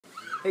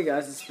Hey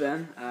guys, it's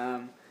Ben.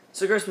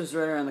 So Christmas is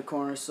right around the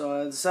corner,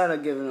 so I decided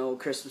I'd give an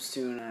old Christmas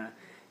tune, a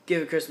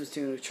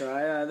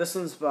try. This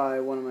one's by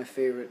one of my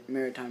favorite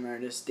maritime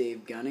artists,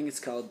 Dave Gunning.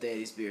 It's called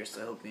Daddy's Beer,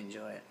 so I hope you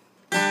enjoy it.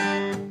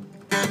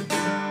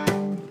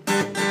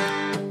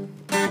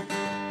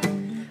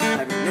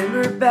 I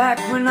remember back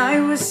when I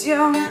was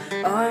young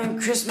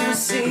on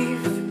Christmas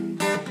Eve.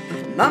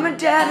 Mom and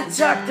Dad had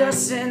tucked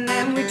us in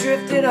and we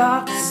drifted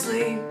off to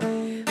sleep.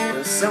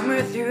 Well,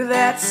 somewhere through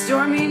that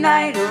stormy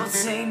night, old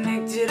Saint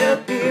Nick did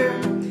appear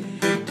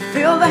to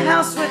fill the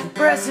house with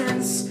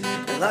presents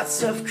and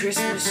lots of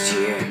Christmas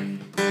cheer.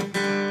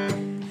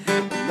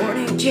 The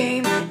morning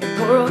came and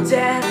poor old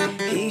Dad,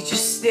 he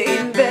just stayed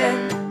in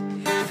bed,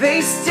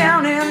 face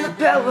down in the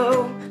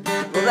pillow.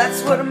 Well,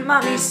 that's what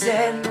Mommy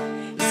said.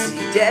 You see,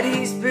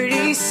 Daddy's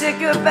pretty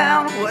sick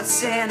about what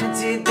Santa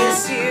did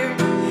this year.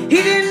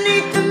 He didn't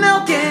eat the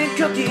milk and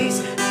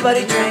cookies, but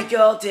he drank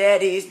all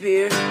Daddy's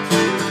beer.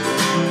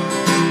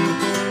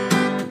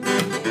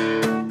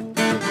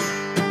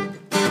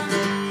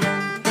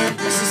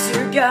 My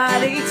sister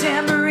got a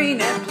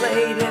tambourine and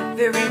played it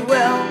very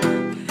well.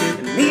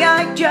 And me,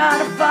 I got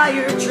a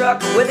fire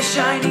truck with a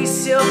shiny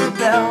silver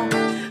bell.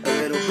 A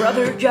little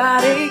brother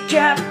got a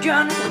cap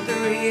gun with a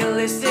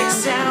realistic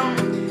sound,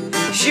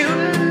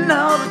 shooting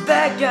all the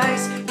bad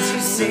guys to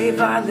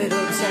save our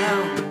little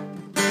town.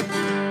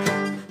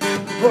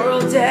 Poor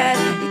old Dad,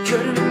 he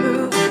couldn't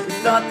move, we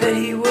thought that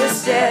he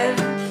was dead,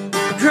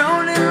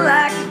 groaning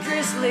like a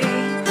grizzly,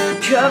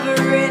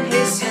 covering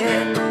his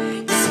head.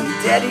 You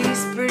see,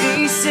 Daddy's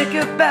pretty sick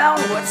about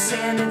what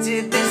Santa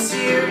did this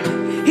year.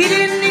 He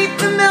didn't eat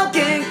the milk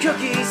and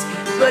cookies,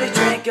 but he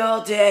drank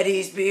all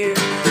Daddy's beer.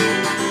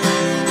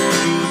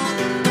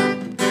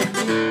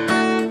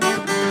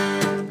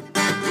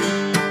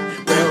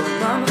 Well,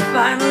 Mama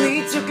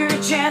finally took her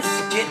chance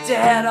to get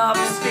Dad off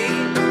his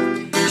feet.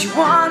 She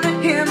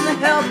wanted him to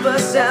help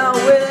us out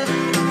with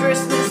the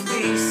Christmas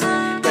feast.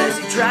 But as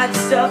he tried to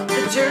stuff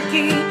the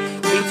turkey,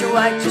 he turned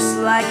white just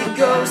like a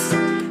ghost.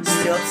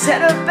 Still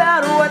upset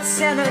about what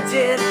Santa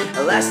did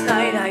last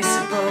night, I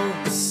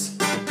suppose.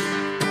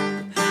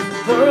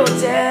 Poor old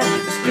Dad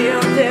was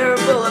feeling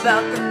terrible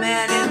about the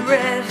man in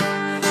red.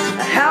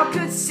 How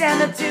could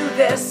Santa do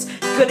this?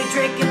 Could he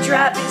drink and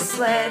drive his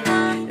sled?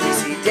 You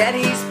see,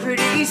 Daddy's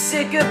pretty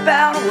sick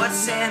about what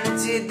Santa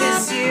did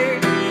this year.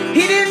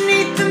 He didn't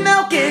eat the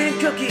milk and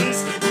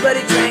cookies, but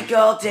he drank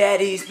all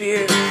Daddy's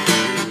beer.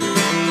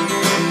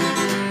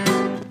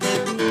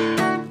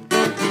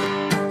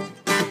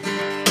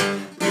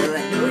 Well,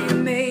 I know you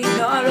may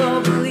not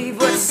all believe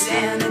what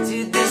Santa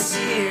did this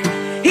year.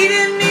 He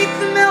didn't eat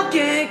the milk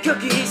and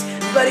cookies,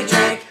 but he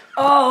drank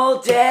all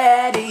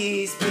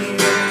Daddy's beer.